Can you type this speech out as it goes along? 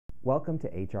Welcome to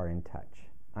HR InTouch.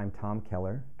 I'm Tom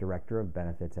Keller, Director of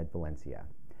Benefits at Valencia,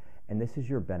 and this is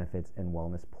your benefits and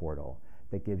wellness portal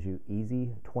that gives you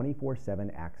easy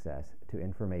 24/7 access to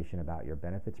information about your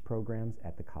benefits programs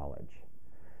at the college.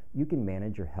 You can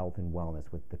manage your health and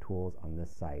wellness with the tools on this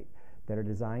site that are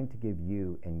designed to give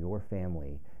you and your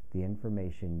family the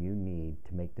information you need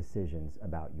to make decisions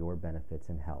about your benefits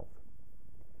and health.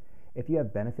 If you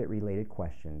have benefit-related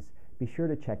questions, be sure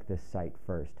to check this site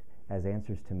first, as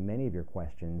answers to many of your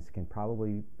questions can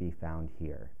probably be found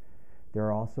here. There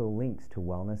are also links to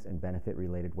wellness and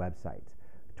benefit-related websites,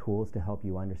 tools to help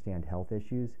you understand health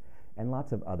issues, and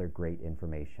lots of other great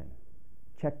information.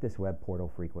 Check this web portal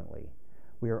frequently.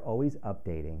 We are always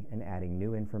updating and adding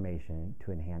new information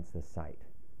to enhance this site.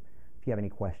 If you have any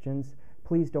questions,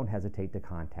 please don't hesitate to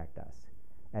contact us.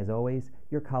 As always,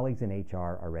 your colleagues in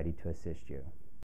HR are ready to assist you.